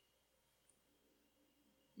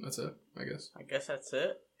 That's it, I guess. I guess that's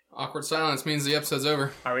it. Awkward silence means the episode's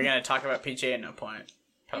over. Are we gonna talk about PGA at no point?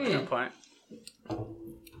 Probably no point.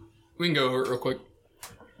 We can go over it real quick.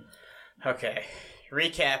 Okay.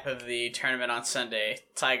 Recap of the tournament on Sunday.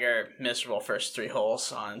 Tiger, miserable first 3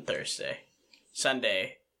 holes on Thursday.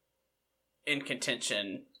 Sunday, in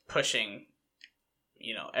contention, pushing,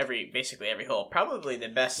 basically every hole. Probably the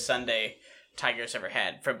best Sunday Tiger's ever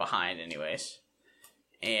had, from behind anyways.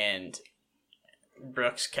 And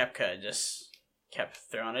Brooks Koepka just kept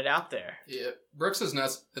throwing it out there. Yeah, Brooks is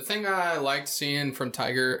nuts. The thing I liked seeing from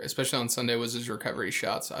Tiger, especially on Sunday, was his recovery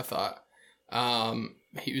shots. I thought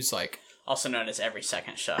he was like, Also known as every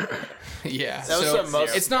second shot. yeah. That was So the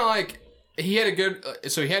most- it's not like he had a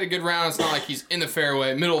good round. It's not like he's in the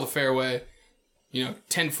fairway, middle of the fairway,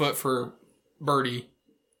 10 foot for birdie,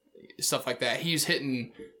 stuff like that. He's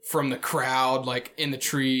hitting from the crowd, like in the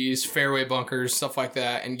trees, fairway bunkers, stuff like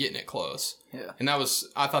that, and getting it close. Yeah. And I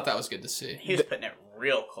thought that was good to see. He was putting it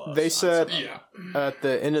real close. They said Yeah. at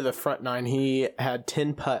the end of the front nine, he had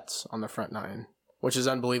 10 putts on the front nine, which is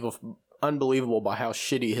unbelievable by how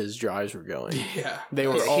shitty his drives were going. Yeah. They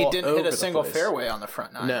were He all didn't over hit a the single place. fairway on the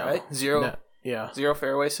front nine, No. right? Zero. No. Yeah. Zero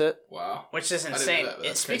fairways hit. Wow. Which is didn't know insane. that, but It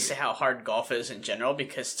that's speaks crazy. to how hard golf is in general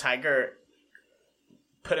because Tiger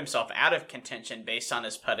put himself out of contention based on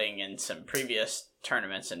his putting in some previous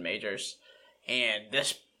tournaments and majors. And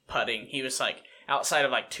this putting, he was like outside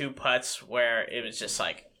of like 2 putts where it was just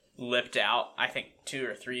like lipped out, I think 2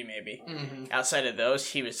 or 3 maybe. Mm-hmm. Outside of those,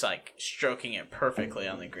 he was like stroking it perfectly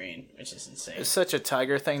on the green, which is insane. It's such a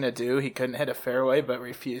Tiger thing to do. He couldn't hit a fairway, but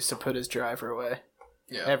refused to put his driver away.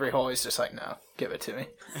 Yeah. Every hole, he's just like, no, give it to me.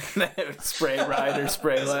 Spray right or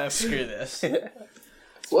spray left. Screw this.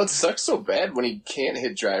 Well, it sucks so bad when he can't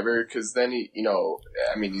hit driver because then he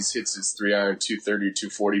hits his 3-iron 230,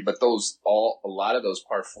 240, but a lot of those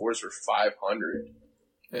par 4s were 500.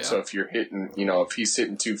 Yeah. So if you're hitting, if he's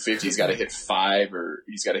hitting 250, he's got to hit 5 or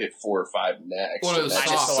he's got to hit 4 or 5 next. Well, it was I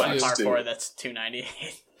just soft, saw one too. par 4 that's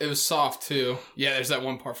 298. It was soft too. Yeah, there's that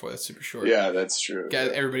one par 4 that's super short. Yeah, that's true.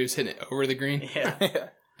 Everybody was hitting it over the green. Yeah.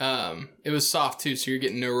 It was soft too, so you're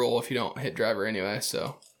getting no roll if you don't hit driver anyway.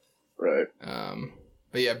 So, Right.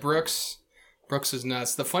 but yeah, Brooks is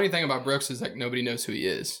nuts. The funny thing about Brooks is like nobody knows who he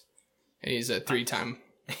is, and he's a 3-time.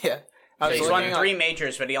 Yeah. I was He's won looking 3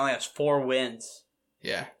 majors, but he only has 4 wins.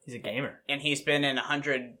 Yeah, He's a gamer. And he's been in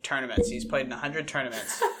 100 tournaments. He's played in 100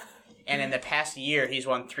 tournaments. And in the past year, he's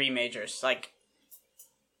won 3 majors. Like,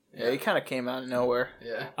 Yeah, he kind of came out of nowhere.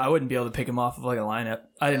 yeah. I wouldn't be able to pick him off of like a lineup.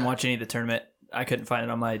 I didn't watch any of the tournament. I couldn't find it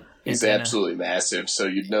on my. He's antenna. absolutely massive, so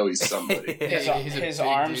you'd know he's somebody. Yeah, he's a his big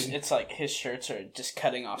arms, dude. it's like his shirts are just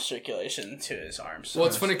cutting off circulation to his arms. Well,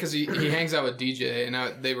 it's funny because he hangs out with DJ,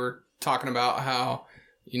 and they were talking about how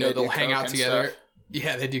They they'll do hang coke out and together. stuff.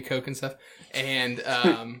 Yeah, they do coke and stuff, and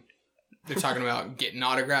they're talking about getting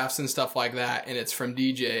autographs and stuff like that. And it's from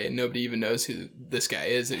DJ, and nobody even knows who this guy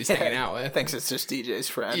is that he's hanging out with. Thinks it's just DJ's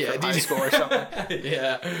friend Yeah, from high DJ. school or something.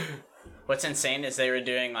 Yeah, What's insane is they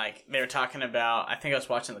were talking about, I think I was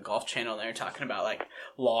watching the Golf Channel, and they were talking about like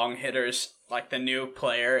long hitters, like the new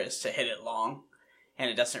player is to hit it long, and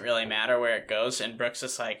it doesn't really matter where it goes. And Brooks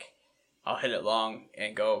is like, I'll hit it long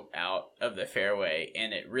and go out of the fairway,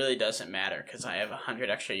 and it really doesn't matter because I have 100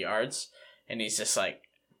 extra yards. And he's just like,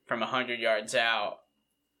 from 100 yards out,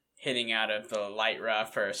 hitting out of the light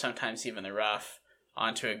rough or sometimes even the rough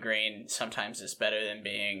onto a green sometimes is better than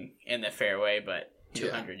being in the fairway, but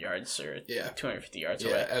 200 yards or 250 yards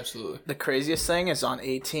away. yeah, absolutely. The craziest thing is on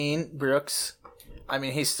 18, Brooks. I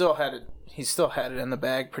mean, he still had it in the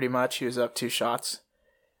bag pretty much. He was up 2 shots,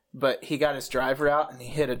 but he got his driver out and he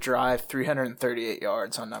hit a drive 338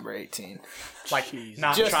 yards on number 18. Like,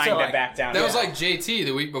 not Just trying to, to like- back down. That was like JT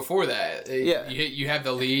the week before that. Yeah. You have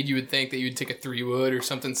the lead. You would think that you would take a 3-wood or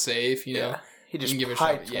something safe. You know, Yeah. He just you can give it a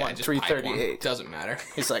piped shot. Yeah, one, just pipe one. 338. Doesn't matter.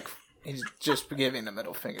 He's just giving the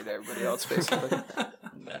middle finger to everybody else, basically.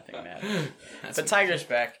 Nothing matters. But Tiger's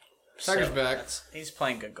back. Tiger's back. He's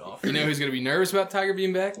playing good golf. You know who's going to be nervous about Tiger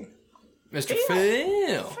being back? Mr.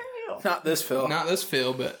 Phil. Not this Phil. Not this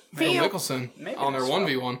Phil, but Phil Mickelson Maybe on their this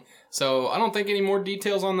 1v1. So I don't think any more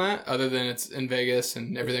details on that other than it's in Vegas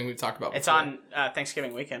and everything we've talked about before. It's on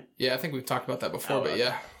Thanksgiving weekend. Yeah, I think we've talked about that before, Oh, but okay.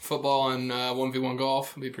 yeah. Football and 1v1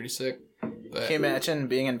 golf would be pretty sick. But Can you imagine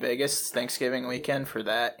being in Vegas Thanksgiving weekend for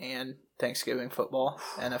that and Thanksgiving football,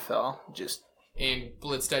 NFL, just and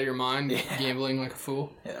blitzed out of your mind, gambling like a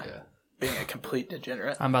fool. yeah, being a complete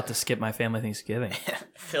degenerate? I'm about to skip my family Thanksgiving.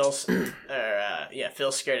 Phil's scared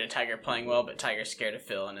of Tiger playing well, but Tiger's scared of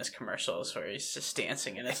Phil in his commercials where he's just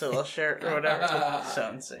dancing in his little shirt or whatever. So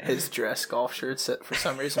insane. His dress golf shirts that for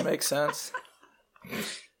some reason makes sense.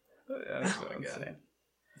 That's so insane.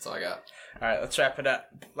 That's all I got. All right, let's wrap it up.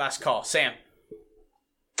 Last call, Sam.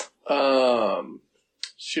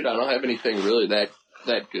 Shoot, I don't have anything really that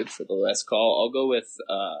good for the last call. I'll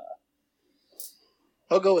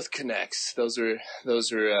go with Connects. Those are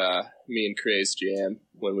me and Cray's jam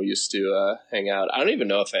when we used to hang out. I don't even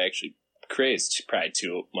know if Cray's probably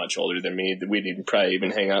too much older than me. We didn't probably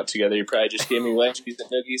even hang out together. He probably just gave me wedgies and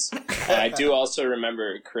noogies. I do also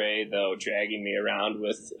remember Cray, though, dragging me around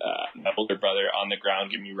with my older brother on the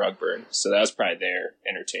ground, giving me rug burn. So that was probably their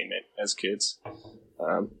entertainment as kids,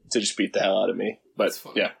 to just beat the hell out of me. But,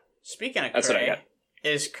 yeah. Speaking of That's what I Cray, got.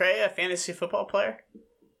 is Cray a fantasy football player?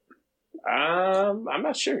 I'm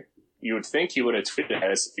not sure. You would think he would have tweeted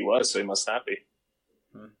at us if he was, so he must not be.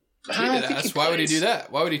 Tweet at us. Why would he do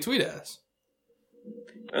that? Why would he tweet at us?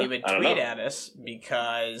 He would tweet at us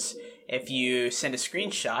because if you send a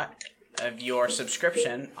screenshot of your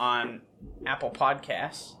subscription on Apple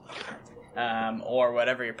Podcasts or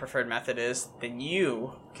whatever your preferred method is, then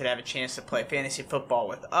you could have a chance to play fantasy football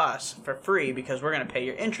with us for free because we're going to pay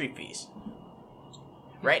your entry fees.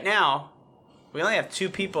 Right now, we only have 2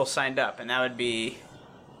 people signed up, and that would be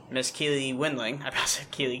Miss Keely Windling, I about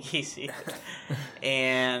said Keely Kesey,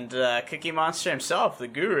 and Cookie Monster himself, the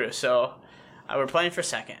guru. So we're playing for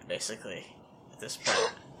second, basically, at this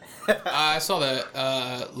point. I saw that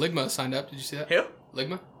Ligma signed up. Did you see that? Who?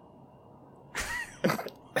 Ligma?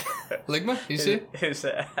 Ligma? Did you see it? Who's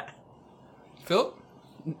that? Philip?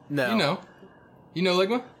 No. You know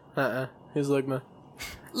Ligma? Who's Ligma?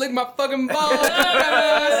 Lick my fucking balls!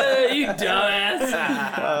 You dumbass.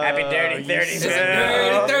 Happy Dirty 30, It's a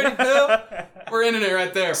dirty 30, Phil. We're ending it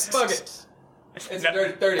right there. Fuck it. It's a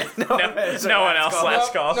dirty 30. No one else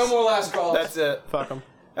last calls. No more last calls. That's it. Fuck them.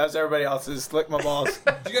 That was everybody else's. Lick my balls.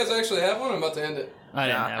 Do you guys actually have one? I'm about to end it. I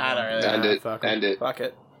didn't I have don't one. really End it. fuck 'em. End it. Fuck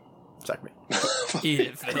it. Suck me. Eat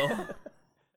it, Phil.